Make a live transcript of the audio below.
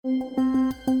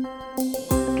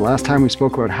The last time we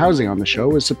spoke about housing on the show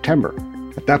was September.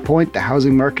 At that point, the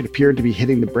housing market appeared to be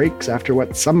hitting the brakes after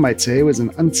what some might say was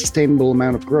an unsustainable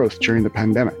amount of growth during the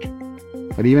pandemic.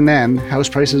 But even then, house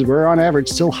prices were on average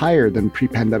still higher than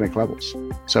pre-pandemic levels.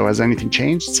 So has anything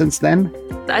changed since then?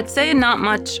 I'd say not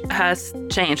much has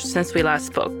changed since we last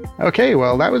spoke. Okay,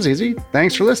 well, that was easy.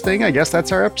 Thanks for listening. I guess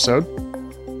that's our episode.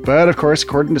 But of course,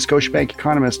 according to Scotiabank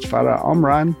economist Farah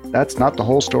Omran, that's not the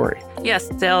whole story. Yes,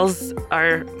 sales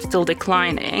are still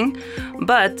declining,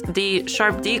 but the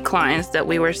sharp declines that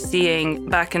we were seeing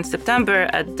back in September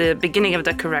at the beginning of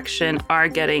the correction are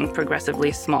getting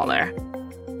progressively smaller.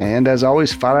 And as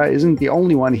always, Farah isn't the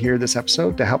only one here this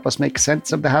episode to help us make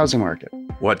sense of the housing market.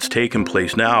 What's taken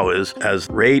place now is, as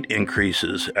rate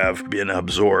increases have been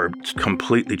absorbed, it's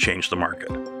completely changed the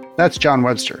market. That's John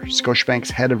Webster,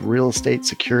 Scotiabank's head of real estate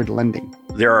secured lending.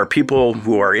 There are people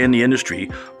who are in the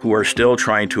industry who are still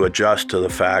trying to adjust to the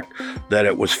fact that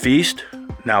it was feast,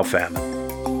 now famine.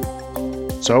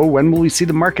 So when will we see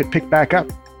the market pick back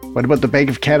up? What about the Bank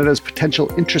of Canada's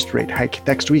potential interest rate hike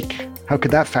next week? How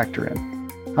could that factor in?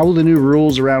 How will the new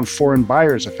rules around foreign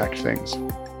buyers affect things?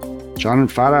 John and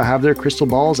Farah have their crystal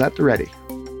balls at the ready.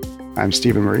 I'm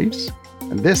Stephen Maurice,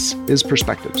 and this is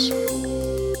Perspectives.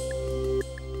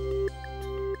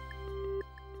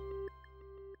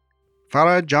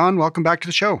 Farah, John, welcome back to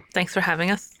the show. Thanks for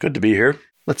having us. Good to be here.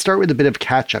 Let's start with a bit of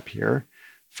catch-up here.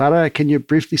 Farah, can you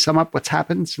briefly sum up what's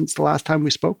happened since the last time we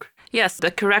spoke? Yes,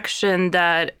 the correction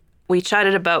that we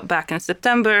chatted about back in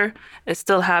September is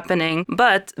still happening,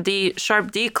 but the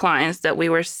sharp declines that we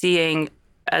were seeing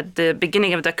at the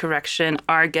beginning of the correction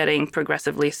are getting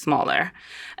progressively smaller.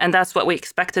 And that's what we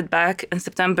expected back in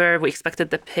September. We expected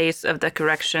the pace of the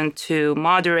correction to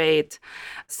moderate.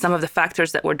 Some of the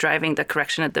factors that were driving the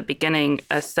correction at the beginning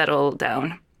settle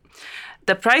down.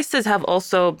 The prices have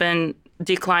also been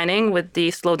declining with the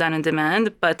slowdown in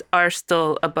demand, but are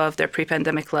still above their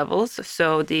pre-pandemic levels.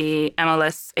 So the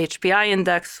MLS HPI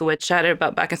index, which chatted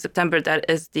about back in September, that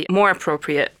is the more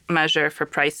appropriate measure for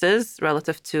prices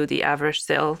relative to the average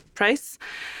sale price,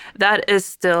 that is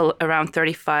still around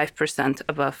 35%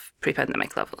 above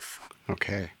pre-pandemic levels.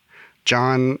 Okay.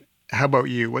 John, how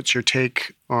about you? What's your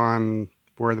take on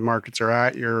where the markets are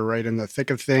at? You're right in the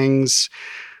thick of things.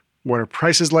 What are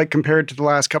prices like compared to the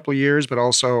last couple of years, but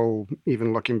also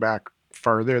even looking back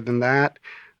farther than that?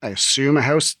 I assume a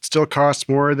house still costs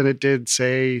more than it did,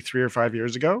 say, 3 or 5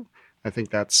 years ago. I think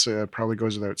that's probably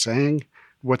goes without saying.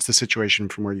 What's the situation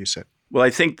from where you sit? Well, I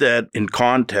think that in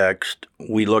context,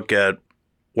 we look at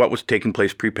what was taking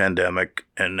place pre-pandemic,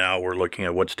 and now we're looking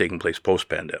at what's taking place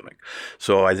post-pandemic.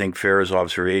 So I think Farah's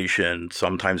observation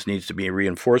sometimes needs to be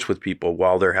reinforced with people.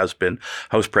 While there has been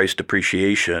house price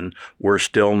depreciation, we're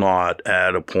still not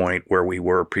at a point where we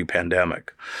were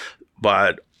pre-pandemic.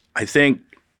 But I think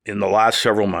in the last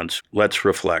several months, let's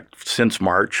reflect. Since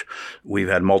March, we've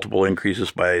had multiple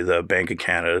increases by the Bank of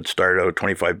Canada. It started out at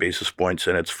 25 basis points,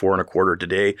 and it's 4.25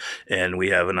 today, and we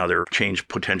have another change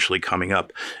potentially coming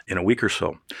up in a week or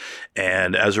so.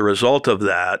 And as a result of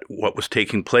that, what was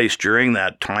taking place during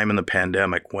that time in the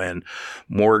pandemic when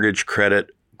mortgage credit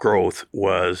growth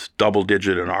was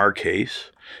double-digit in our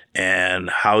case, and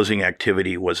housing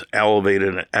activity was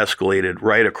elevated and escalated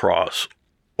right across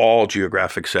all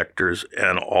geographic sectors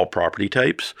and all property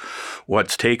types.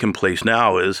 What's taken place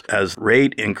now is, as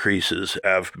rate increases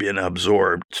have been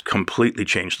absorbed, it's completely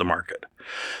changed the market.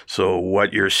 So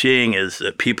what you're seeing is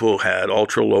that people had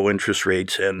ultra low interest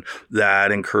rates, and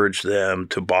that encouraged them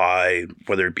to buy,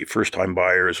 whether it be first-time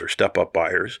buyers or step-up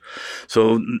buyers.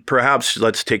 So perhaps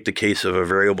let's take the case of a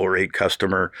variable rate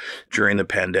customer during the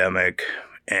pandemic,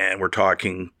 and we're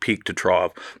talking peak to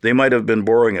trough. They might have been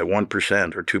borrowing at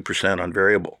 1% or 2% on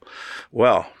variable.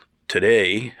 Well,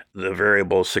 today, the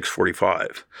variable is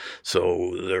 6.45.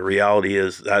 So the reality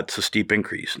is that's a steep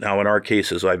increase. Now, in our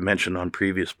case, as I've mentioned on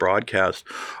previous broadcasts,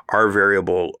 our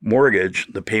variable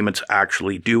mortgage, the payments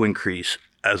actually do increase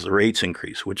as the rates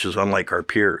increase, which is unlike our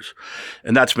peers.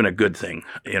 And that's been a good thing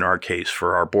in our case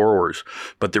for our borrowers.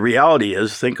 But the reality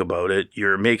is, think about it,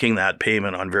 you're making that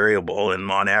payment on variable,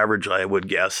 and on average, I would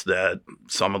guess that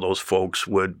some of those folks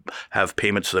would have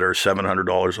payments that are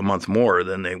 $700 a month more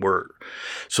than they were.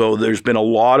 So there's been a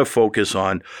lot of focus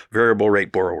on variable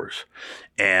rate borrowers.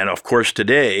 And of course,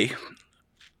 today,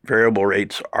 variable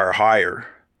rates are higher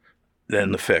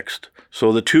than the fixed.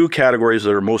 So the two categories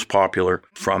that are most popular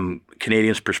from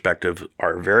Canadians' perspective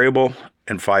are variable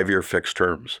and 5-year fixed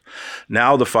terms.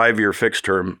 Now the 5-year fixed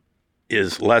term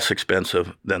is less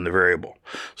expensive than the variable.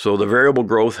 So the variable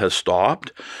growth has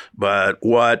stopped, but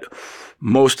what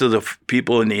most of the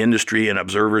people in the industry and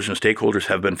observers and stakeholders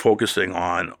have been focusing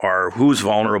on are who's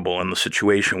vulnerable in the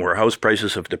situation where house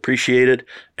prices have depreciated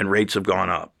and rates have gone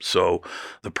up. So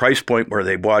the price point where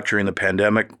they bought during the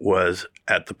pandemic was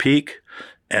at the peak,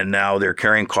 and now their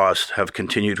carrying costs have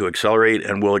continued to accelerate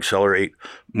and will accelerate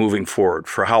moving forward.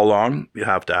 For how long? You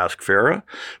have to ask FARA,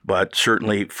 but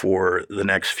certainly for the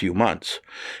next few months.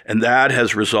 And that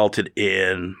has resulted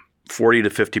in 40 to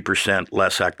 50%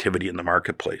 less activity in the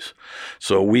marketplace.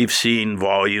 So we've seen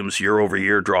volumes year over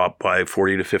year drop by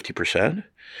 40 to 50%.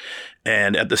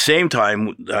 And at the same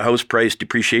time, the house price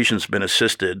depreciation has been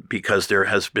assisted because there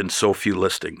has been so few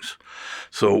listings.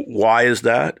 So why is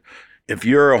that? If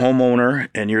you're a homeowner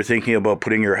and you're thinking about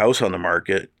putting your house on the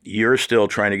market, you're still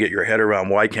trying to get your head around,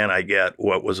 why can't I get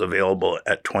what was available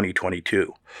at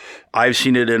 2022? I've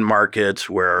seen it in markets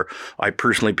where I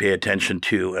personally pay attention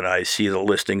to, and I see the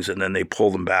listings and then they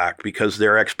pull them back because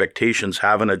their expectations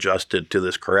haven't adjusted to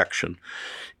this correction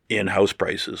in house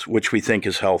prices, which we think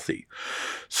is healthy.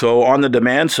 So on the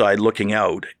demand side, looking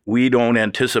out, we don't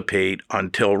anticipate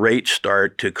until rates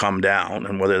start to come down,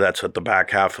 and whether that's at the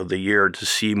back half of the year, to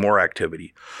see more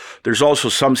activity. There's also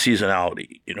some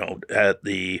seasonality, at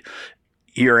the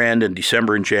year end in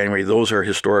December and January, those are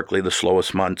historically the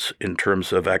slowest months in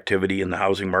terms of activity in the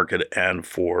housing market and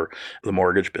for the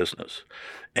mortgage business.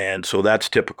 And so that's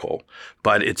typical,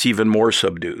 but it's even more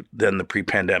subdued than the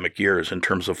pre-pandemic years in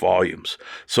terms of volumes.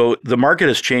 So the market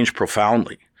has changed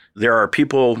profoundly. There are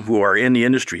people who are in the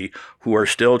industry who are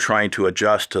still trying to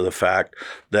adjust to the fact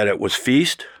that it was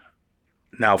feast,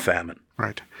 now famine.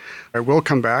 Right. I will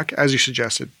come back, as you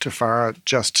suggested, to FARA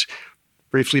just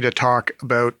briefly to talk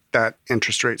about that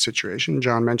interest rate situation.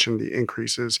 John mentioned the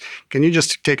increases. Can you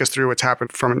just take us through what's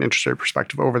happened from an interest rate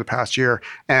perspective over the past year?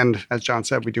 And as John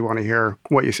said, we do want to hear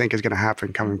what you think is going to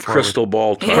happen coming forward. Crystal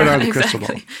ball time. Put on the crystal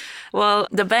ball. Well,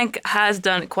 the bank has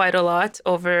done quite a lot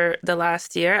over the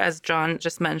last year. As John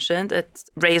just mentioned, it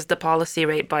raised the policy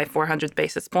rate by 400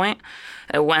 basis points.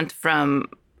 It went from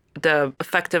the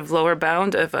effective lower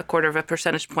bound of 0.25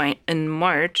 percentage point in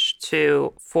March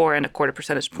to 4.25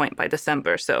 percentage point by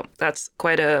December. So that's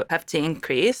quite a hefty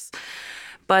increase.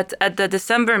 But at the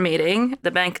December meeting,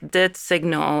 the bank did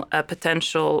signal a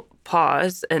potential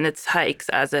pause in its hikes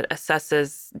as it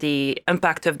assesses the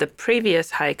impact of the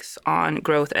previous hikes on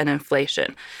growth and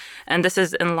inflation. And this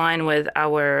is in line with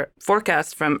our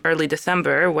forecast from early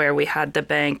December, where we had the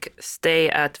bank stay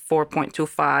at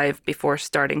 4.25 before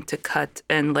starting to cut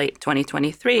in late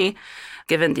 2023,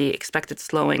 given the expected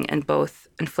slowing in both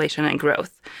inflation and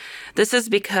growth. This is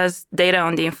because data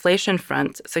on the inflation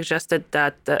front suggested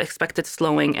that the expected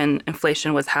slowing in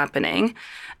inflation was happening,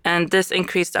 and this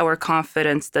increased our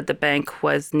confidence that the bank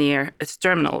was near its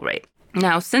terminal rate.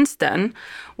 Now, since then,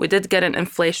 we did get an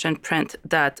inflation print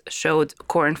that showed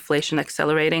core inflation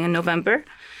accelerating in November,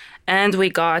 and we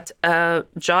got a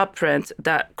job print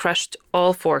that crushed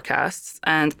all forecasts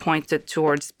and pointed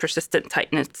towards persistent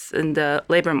tightness in the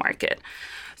labor market.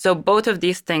 So both of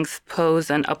these things pose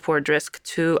an upward risk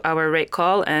to our rate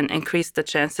call and increase the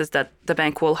chances that the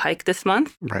bank will hike this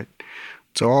month. Right.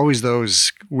 So always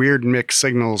those weird mixed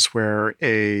signals where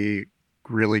a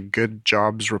really good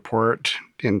jobs report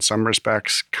in some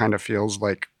respects kind of feels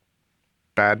like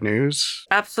bad news.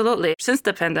 Absolutely. Since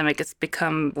the pandemic, it's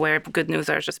become where good news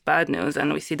are just bad news,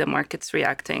 and we see the markets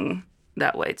reacting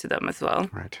that way to them as well.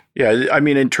 Right. Yeah, I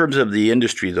mean, in terms of the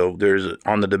industry, though, there's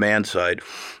on the demand side,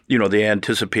 the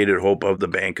anticipated hope of the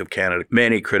Bank of Canada.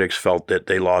 Many critics felt that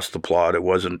they lost the plot. It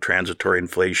wasn't transitory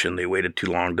inflation. They waited too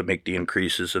long to make the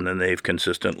increases, and then they've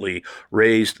consistently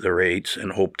raised the rates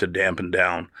and hoped to dampen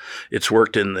down. It's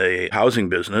worked in the housing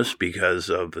business because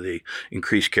of the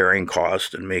increased carrying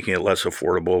cost and making it less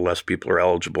affordable. Less people are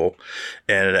eligible.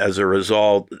 And as a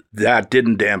result, that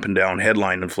didn't dampen down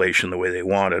headline inflation the way they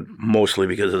wanted, mostly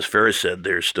because, as Ferris said,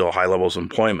 there's still high levels of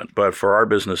employment. But for our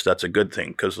business, that's a good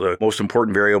thing because the most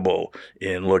important variable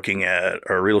in looking at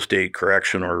a real estate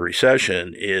correction or a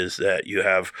recession is that you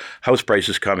have house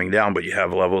prices coming down, but you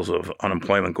have levels of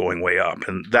unemployment going way up.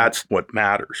 And that's what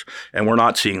matters. And we're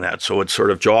not seeing that. So it's sort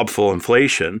of job-full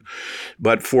inflation.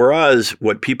 But for us,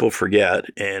 what people forget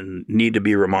and need to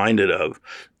be reminded of,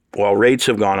 while rates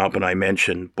have gone up, and I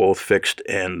mentioned both fixed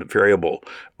and variable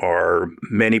are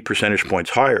many percentage points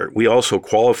higher, we also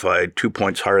qualified 2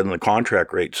 points higher than the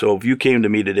contract rate. So if you came to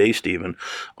me today, Stephen,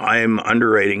 I'm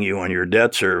underwriting you on your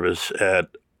debt service at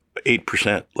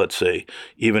 8%, let's say,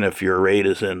 even if your rate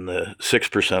is in the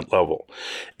 6% level.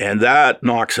 And that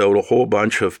knocks out a whole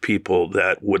bunch of people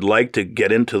that would like to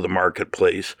get into the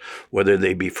marketplace, whether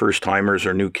they be first-timers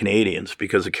or new Canadians,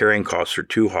 because the carrying costs are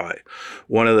too high.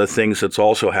 One of the things that's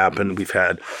also happened, we've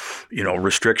had,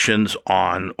 restrictions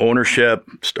on ownership,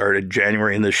 started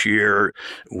January in this year.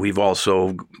 We've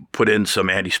also put in some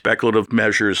anti-speculative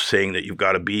measures saying that you've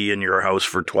got to be in your house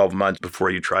for 12 months before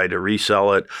you try to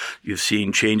resell it. You've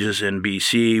seen changes in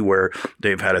BC where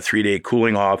they've had a 3-day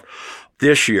cooling off.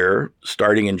 This year,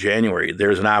 starting in January,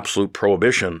 there's an absolute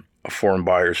prohibition of foreign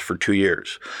buyers for 2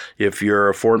 years. If you're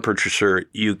a foreign purchaser,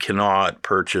 you cannot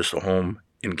purchase a home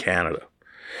in Canada.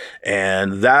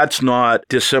 And that's not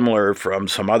dissimilar from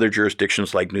some other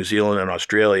jurisdictions like New Zealand and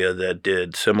Australia that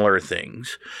did similar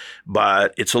things.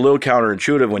 But it's a little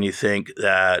counterintuitive when you think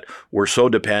that we're so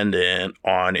dependent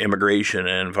on immigration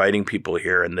and inviting people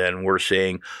here, and then we're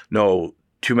saying, no,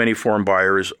 too many foreign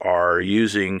buyers are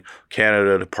using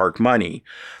Canada to park money.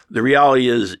 The reality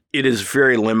is it is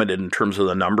very limited in terms of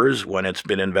the numbers when it's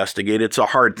been investigated. It's a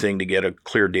hard thing to get a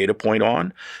clear data point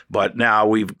on, but now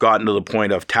we've gotten to the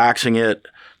point of taxing it.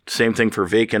 Same thing for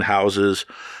vacant houses,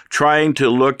 trying to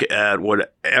look at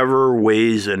whatever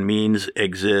ways and means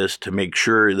exist to make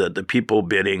sure that the people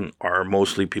bidding are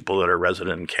mostly people that are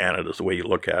resident in Canada is the way you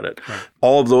look at it. Right.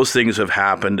 All of those things have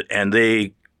happened, and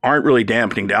they aren't really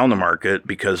dampening down the market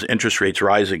because interest rates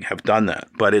rising have done that.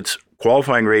 But it's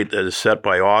qualifying rate that is set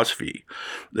by OSFI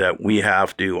that we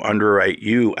have to underwrite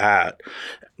you at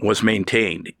was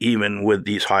maintained even with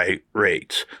these high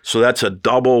rates. So that's a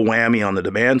double whammy on the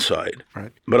demand side.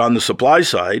 Right. But on the supply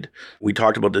side, we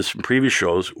talked about this in previous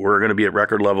shows, we're going to be at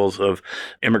record levels of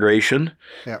immigration.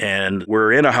 Yep. And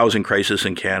we're in a housing crisis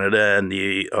in Canada, and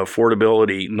the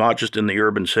affordability, not just in the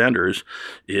urban centers,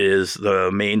 is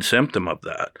the main symptom of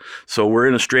that. So we're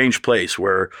in a strange place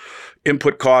where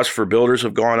input costs for builders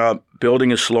have gone up,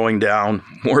 building is slowing down,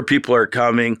 more people are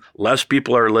coming, less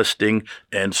people are listing,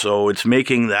 and so it's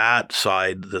making that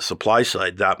side, the supply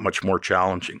side, that much more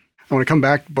challenging. I want to come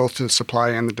back both to the supply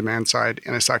and the demand side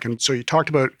in a second. So you talked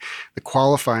about the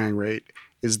qualifying rate.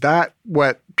 Is that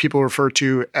what people refer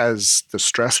to as the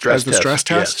stress test?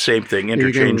 Yes, same thing,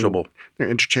 interchangeable.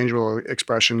 Interchangeable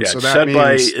expressions. Yeah, so it's that set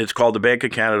means it's called the Bank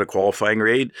of Canada qualifying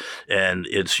rate, and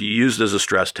it's used as a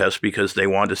stress test because they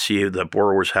want to see that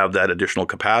borrowers have that additional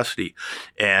capacity.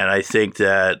 And I think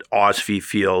that OSFI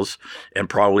feels, and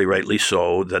probably rightly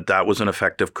so, that that was an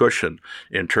effective cushion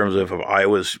in terms of if I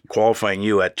was qualifying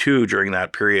you at 2 during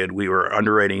that period, we were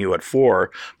underwriting you at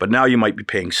 4, but now you might be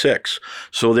paying 6.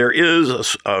 So there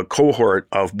is a cohort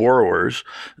of borrowers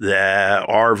that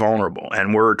are vulnerable,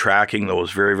 and we're tracking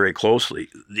those very, very closely.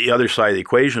 The other side of the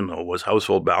equation, though, was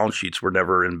household balance sheets were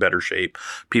never in better shape.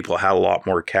 People had a lot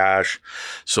more cash.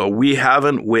 So we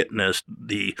haven't witnessed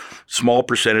the small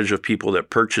percentage of people that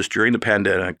purchased during the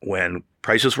pandemic when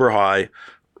prices were high,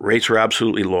 rates were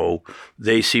absolutely low.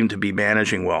 They seem to be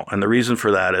managing well. And the reason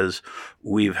for that is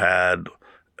we've had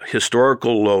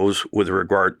historical lows with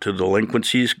regard to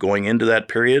delinquencies going into that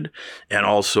period, and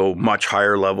also much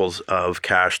higher levels of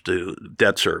cash to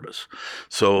debt service.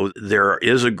 So there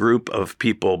is a group of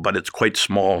people, but it's quite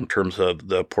small in terms of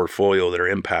the portfolio that are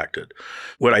impacted.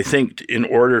 What I think in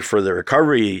order for the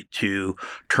recovery to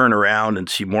turn around and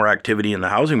see more activity in the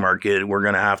housing market, we're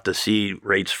going to have to see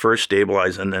rates first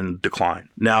stabilize and then decline.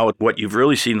 Now, what you've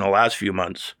really seen in the last few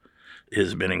months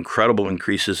has been incredible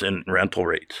increases in rental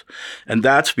rates. And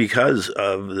that's because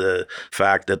of the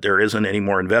fact that there isn't any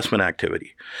more investment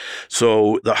activity.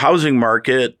 So the housing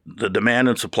market, the demand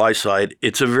and supply side,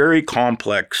 it's a very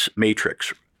complex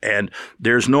matrix. And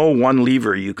there's no one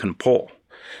lever you can pull.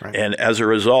 Right. And as a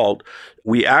result,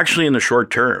 we actually in the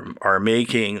short term are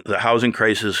making the housing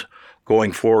crisis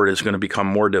going forward is going to become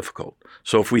more difficult.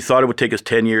 So if we thought it would take us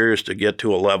 10 years to get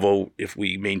to a level, if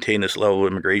we maintain this level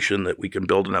of immigration, that we can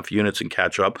build enough units and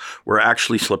catch up, we're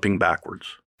actually slipping backwards.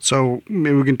 So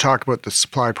maybe we can talk about the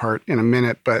supply part in a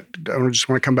minute, but I just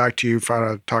want to come back to you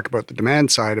to talk about the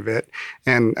demand side of it.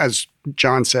 And as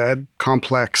John said,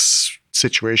 complex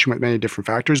situation with many different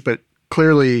factors, but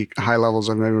clearly high levels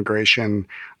of immigration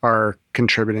are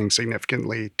contributing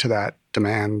significantly to that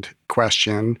demand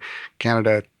question.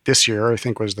 Canada this year, I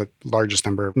think, was the largest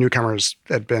number of newcomers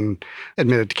that had been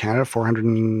admitted to Canada,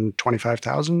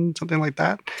 425,000, something like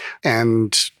that,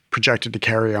 and projected to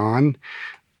carry on.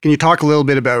 Can you talk a little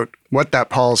bit about what that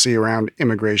policy around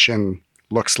immigration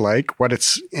looks like, what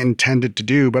it's intended to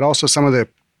do, but also some of the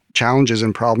challenges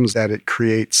and problems that it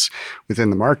creates within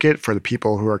the market for the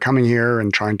people who are coming here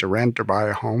and trying to rent or buy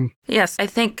a home? Yes, I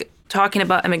think talking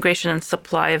about immigration and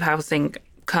supply of housing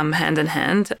come hand in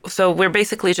hand. So we're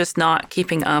basically just not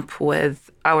keeping up with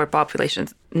our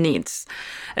population's needs.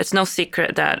 It's no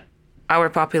secret that our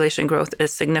population growth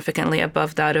is significantly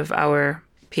above that of our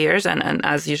peers. And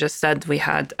as you just said, we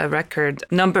had a record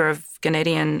number of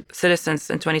Canadian citizens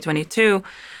in 2022,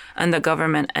 and the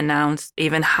government announced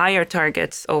even higher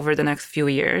targets over the next few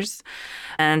years.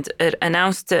 And it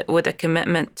announced it with a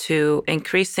commitment to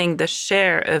increasing the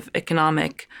share of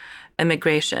economic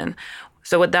immigration.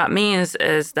 So what that means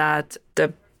is that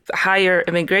the higher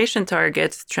immigration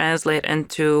targets translate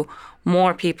into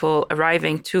more people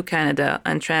arriving to Canada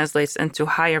and translates into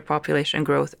higher population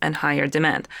growth and higher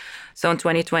demand. So in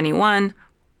 2021,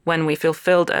 when we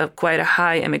fulfilled quite a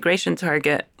high immigration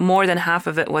target, more than half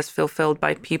of it was fulfilled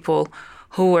by people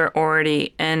who were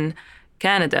already in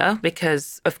Canada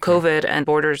because of COVID and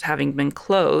borders having been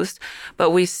closed.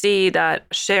 But we see that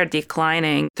share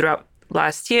declining throughout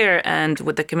last year, and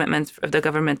with the commitment of the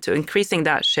government to increasing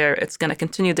that share, it's going to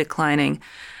continue declining.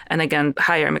 And again,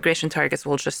 higher immigration targets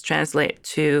will just translate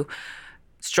to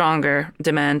stronger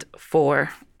demand for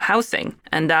housing,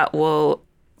 and that will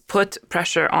put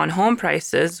pressure on home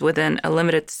prices within a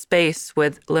limited space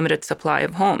with limited supply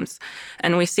of homes.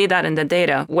 And we see that in the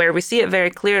data. Where we see it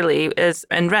very clearly is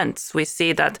in rents. We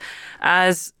see that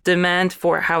as demand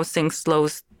for housing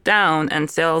slows down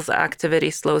and sales activity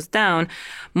slows down,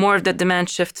 more of the demand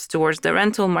shifts towards the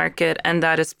rental market, and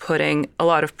that is putting a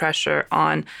lot of pressure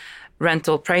on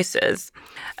rental prices.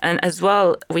 And as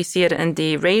well, we see it in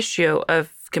the ratio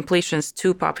of completions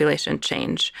to population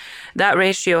change. That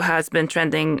ratio has been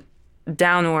trending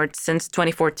downward since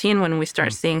 2014 when we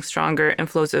start seeing stronger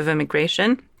inflows of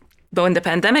immigration. But when the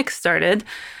pandemic started,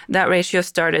 that ratio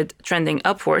started trending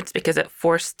upwards because it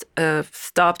forced a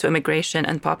stop to immigration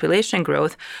and population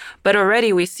growth. But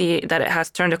already we see that it has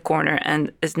turned a corner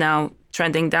and is now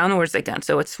trending downwards again.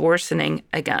 So it's worsening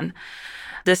again.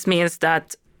 This means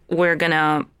that we're going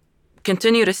to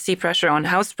continue to see pressure on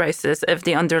house prices if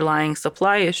the underlying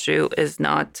supply issue is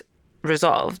not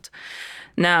resolved.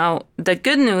 Now, the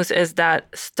good news is that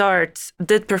starts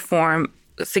did perform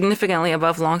significantly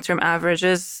above long-term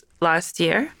averages last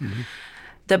year. Mm-hmm.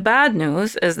 The bad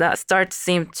news is that starts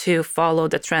seem to follow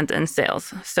the trend in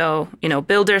sales. So,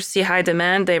 builders see high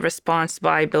demand, they respond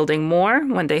by building more.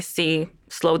 When they see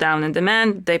slowdown in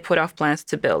demand, they put off plans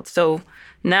to build. So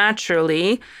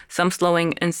naturally, some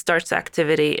slowing in starts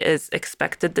activity is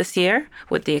expected this year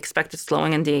with the expected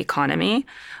slowing in the economy.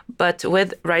 But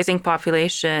with rising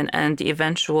population and the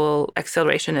eventual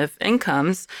acceleration of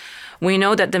incomes, we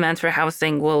know that demand for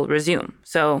housing will resume.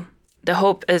 So the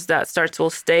hope is that starts will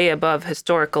stay above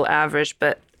historical average,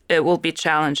 but it will be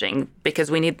challenging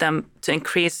because we need them to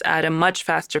increase at a much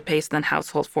faster pace than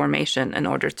household formation in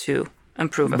order to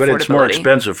improve affordability. But it's more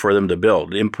expensive for them to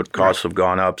build. Input costs have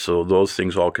gone up, so those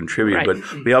things all contribute. Right.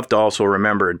 But we have to also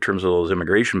remember in terms of those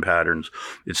immigration patterns,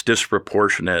 it's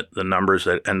disproportionate, the numbers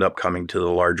that end up coming to the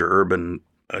larger urban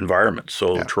environments.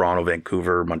 So Toronto,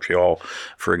 Vancouver, Montreal,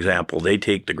 for example, they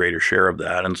take the greater share of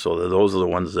that. And so those are the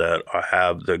ones that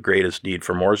have the greatest need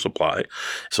for more supply.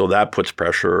 So that puts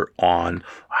pressure on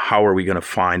how are we going to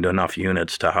find enough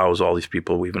units to house all these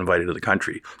people we've invited to the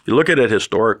country. If you look at it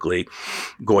historically,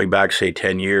 going back, say,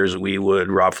 10 years, we would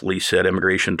roughly set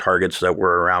immigration targets that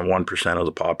were around 1% of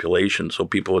the population. So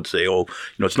people would say,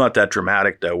 it's not that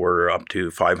dramatic that we're up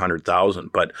to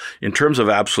 500,000. But in terms of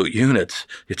absolute units,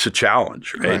 it's a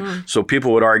challenge, right? Mm-hmm. So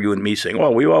people would argue with me saying,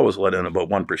 well, we always let in about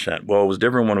 1%. Well, it was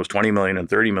different when it was 20 million and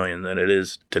 30 million than it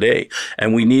is today.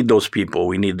 And we need those people.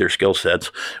 We need their skill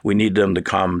sets. We need them to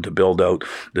come to build out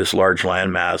this large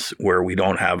landmass where we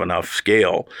don't have enough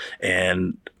scale.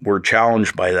 And we're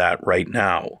challenged by that right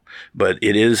now. But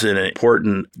it is an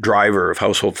important driver of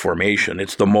household formation.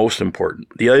 It's the most important.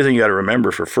 The other thing you got to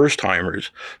remember for first-timers,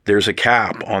 there's a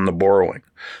cap on the borrowing.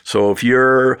 So if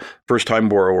you're a first-time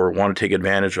borrower, want to take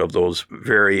advantage of those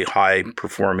very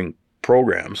high-performing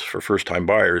programs for first-time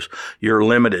buyers, you're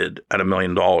limited at $1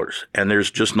 million. And there's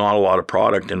just not a lot of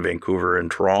product in Vancouver and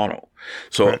Toronto.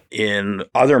 So in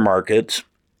other markets,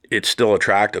 it's still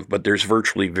attractive, but there's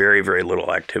virtually very, very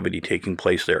little activity taking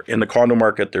place there. In the condo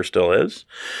market, there still is,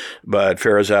 but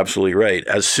Farah's absolutely right.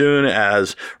 As soon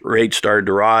as rates started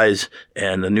to rise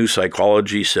and the new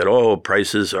psychology said,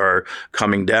 prices are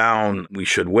coming down, we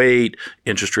should wait,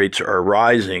 interest rates are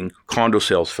rising, condo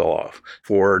sales fell off.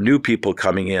 For new people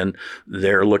coming in,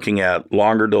 they're looking at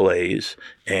longer delays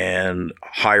and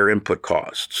higher input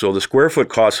costs. So the square foot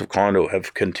costs of condo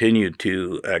have continued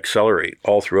to accelerate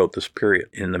all throughout this period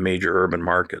in the major urban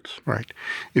markets. Right.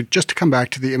 Just to come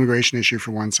back to the immigration issue for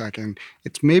 1 second,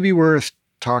 it's maybe worth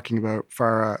talking about,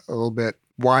 Farah, a little bit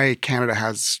why Canada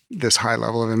has this high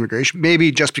level of immigration.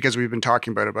 Maybe just because we've been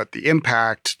talking about the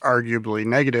impact, arguably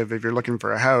negative, if you're looking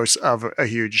for a house, of a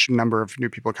huge number of new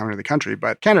people coming to the country.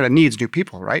 But Canada needs new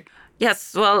people, right?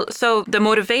 Yes. Well, so the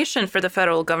motivation for the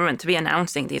federal government to be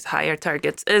announcing these higher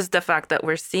targets is the fact that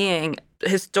we're seeing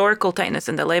historical tightness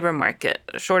in the labor market.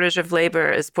 A shortage of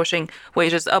labor is pushing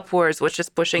wages upwards, which is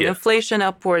pushing inflation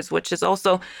upwards, which is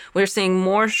also, we're seeing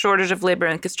more shortage of labor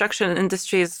in construction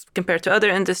industries compared to other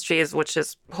industries, which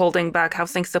is holding back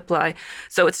housing supply.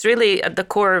 So it's really at the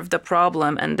core of the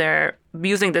problem, and they're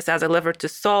using this as a lever to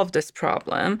solve this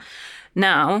problem.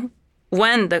 Now,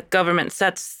 when the government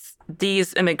sets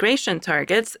these immigration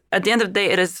targets, at the end of the day,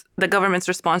 it is the government's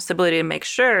responsibility to make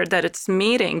sure that it's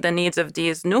meeting the needs of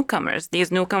these newcomers. These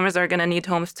newcomers are going to need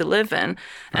homes to live in,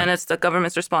 and it's the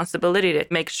government's responsibility to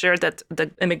make sure that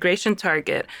the immigration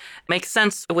target makes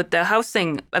sense with the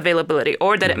housing availability,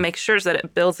 or that it makes sure that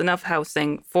it builds enough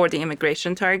housing for the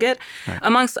immigration target,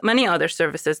 amongst many other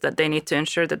services that they need to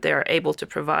ensure that they are able to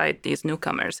provide these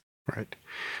newcomers. Right.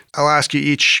 I'll ask you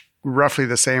each roughly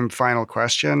the same final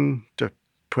question to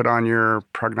put on your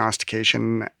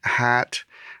prognostication hat.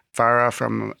 Farah,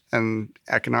 from an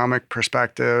economic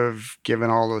perspective, given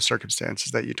all those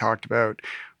circumstances that you talked about,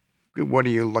 what are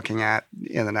you looking at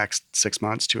in the next 6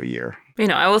 months to a year?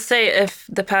 I will say, if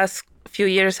the past few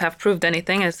years have proved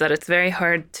anything, is that it's very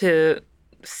hard to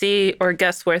see or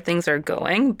guess where things are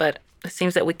going, but it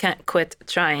seems that we can't quit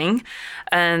trying.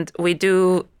 And we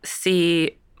do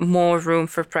see more room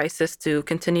for prices to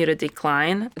continue to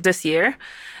decline this year,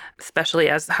 especially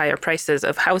as higher prices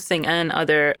of housing and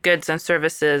other goods and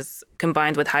services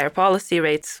combined with higher policy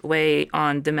rates weigh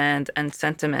on demand and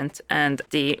sentiment. And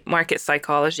the market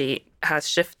psychology has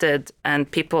shifted, and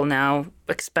people now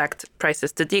expect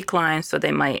prices to decline, so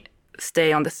they might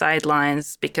stay on the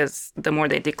sidelines, because the more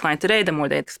they decline today, the more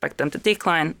they expect them to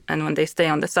decline. And when they stay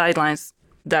on the sidelines,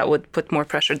 that would put more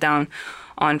pressure down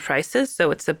on prices. So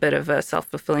it's a bit of a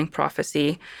self-fulfilling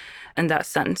prophecy in that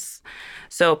sense.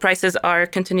 So prices are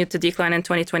continued to decline in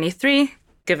 2023,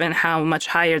 given how much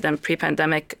higher than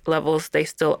pre-pandemic levels they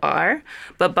still are.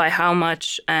 But by how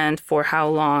much and for how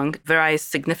long varies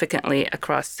significantly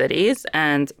across cities,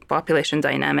 and population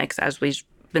dynamics, as we've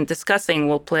been discussing,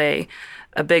 will play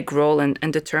a big role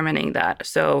in determining that.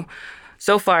 So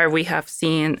far, we have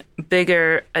seen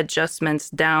bigger adjustments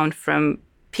down from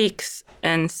peaks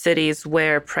in cities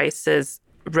where prices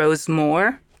rose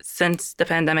more since the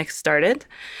pandemic started.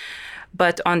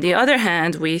 But on the other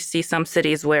hand, we see some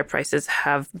cities where prices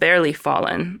have barely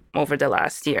fallen over the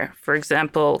last year. For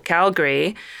example,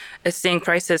 Calgary is seeing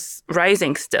prices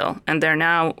rising still, and they're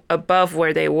now above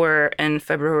where they were in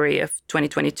February of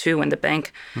 2022 when the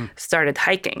bank started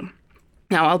hiking.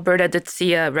 Now, Alberta did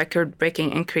see a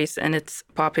record-breaking increase in its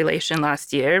population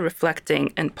last year,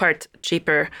 reflecting in part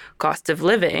cheaper cost of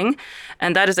living,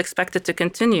 and that is expected to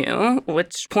continue,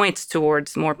 which points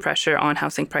towards more pressure on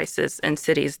housing prices in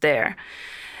cities there.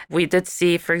 We did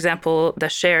see, for example, the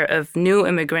share of new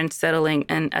immigrants settling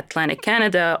in Atlantic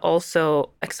Canada also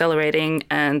accelerating,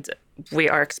 and we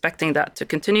are expecting that to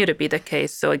continue to be the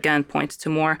case. So again, points to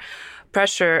more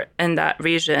pressure in that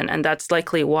region. And that's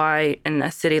likely why in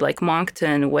a city like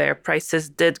Moncton, where prices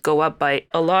did go up by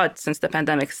a lot since the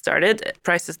pandemic started,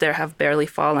 prices there have barely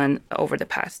fallen over the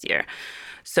past year.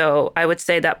 So I would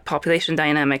say that population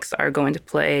dynamics are going to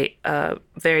play a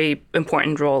very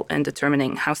important role in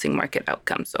determining housing market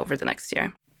outcomes over the next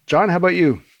year. John, how about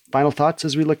you? Final thoughts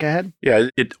as we look ahead? Yeah,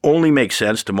 it only makes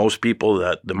sense to most people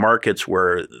that the markets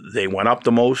where they went up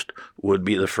the most would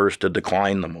be the first to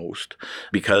decline the most,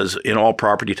 because in all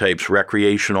property types,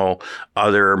 recreational,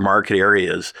 other market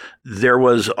areas, there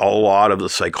was a lot of the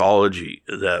psychology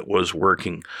that was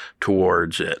working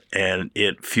towards it, and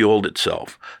it fueled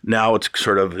itself. Now it's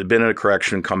sort of been in a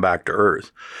correction, come back to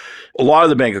earth. A lot of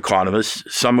the bank economists,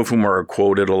 some of whom are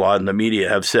quoted a lot in the media,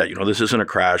 have said, this isn't a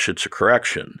crash, it's a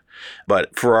correction.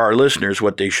 But for our listeners,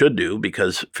 what they should do,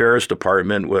 because Farah's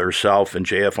department, with herself and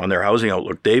JF on their housing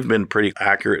outlook, they've been pretty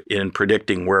accurate in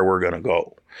predicting where we're going to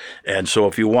go. And so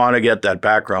if you want to get that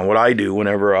background, what I do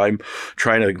whenever I'm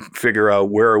trying to figure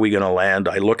out where are we going to land,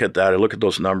 I look at that, I look at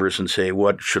those numbers and say,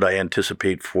 what should I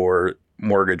anticipate for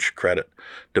mortgage credit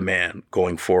demand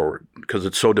going forward? Because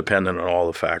it's so dependent on all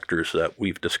the factors that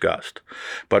we've discussed.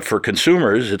 But for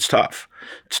consumers, it's tough.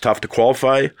 It's tough to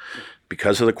qualify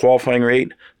because of the qualifying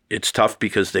rate. It's tough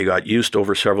because they got used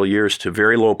over several years to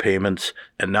very low payments,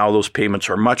 and now those payments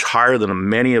are much higher than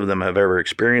many of them have ever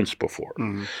experienced before.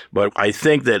 Mm-hmm. But I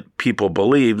think that people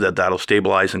believe that that'll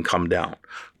stabilize and come down.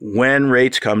 When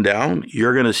rates come down,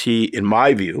 you're going to see, in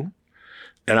my view,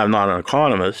 and I'm not an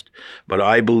economist, but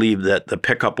I believe that the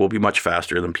pickup will be much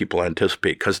faster than people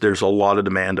anticipate because there's a lot of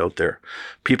demand out there.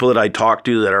 People that I talk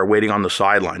to that are waiting on the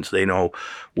sidelines, they know,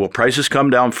 will prices come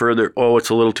down further? Oh, it's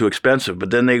a little too expensive. But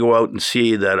then they go out and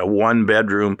see that a one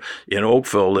bedroom in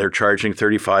Oakville, they're charging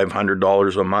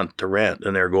 $3,500 a month to rent,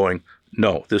 and they're going,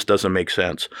 no, this doesn't make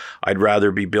sense. I'd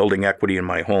rather be building equity in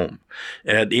my home.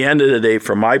 And at the end of the day,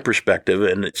 from my perspective,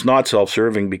 and it's not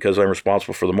self-serving because I'm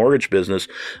responsible for the mortgage business,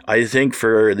 I think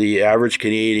for the average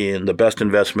Canadian, the best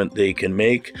investment they can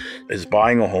make is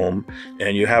buying a home.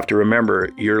 And you have to remember,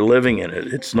 you're living in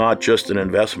it. It's not just an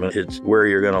investment. It's where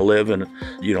you're going to live and,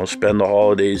 spend the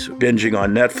holidays binging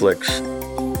on Netflix.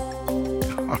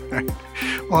 All right.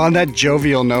 Well, on that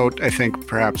jovial note, I think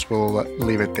perhaps we'll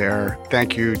leave it there.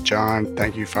 Thank you, John.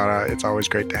 Thank you, Farah. It's always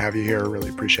great to have you here. Really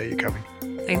appreciate you coming.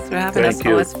 Thanks for having us.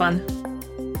 Always fun.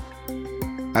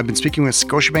 I've been speaking with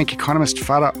Scotiabank economist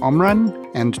Farah Omran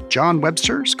and John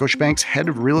Webster, Scotiabank's head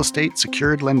of real estate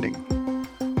secured lending.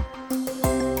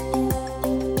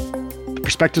 The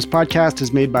Perspectives podcast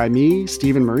is made by me,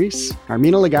 Stephen Maurice,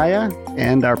 Armina Ligaya,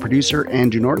 and our producer,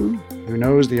 Andrew Norton, who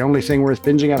knows the only thing worth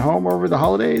binging at home over the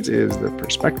holidays is the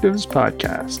Perspectives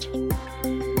podcast.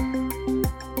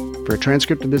 For a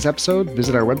transcript of this episode,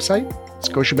 visit our website,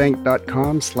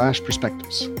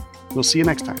 scotiabank.com/perspectives. We'll see you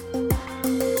next time.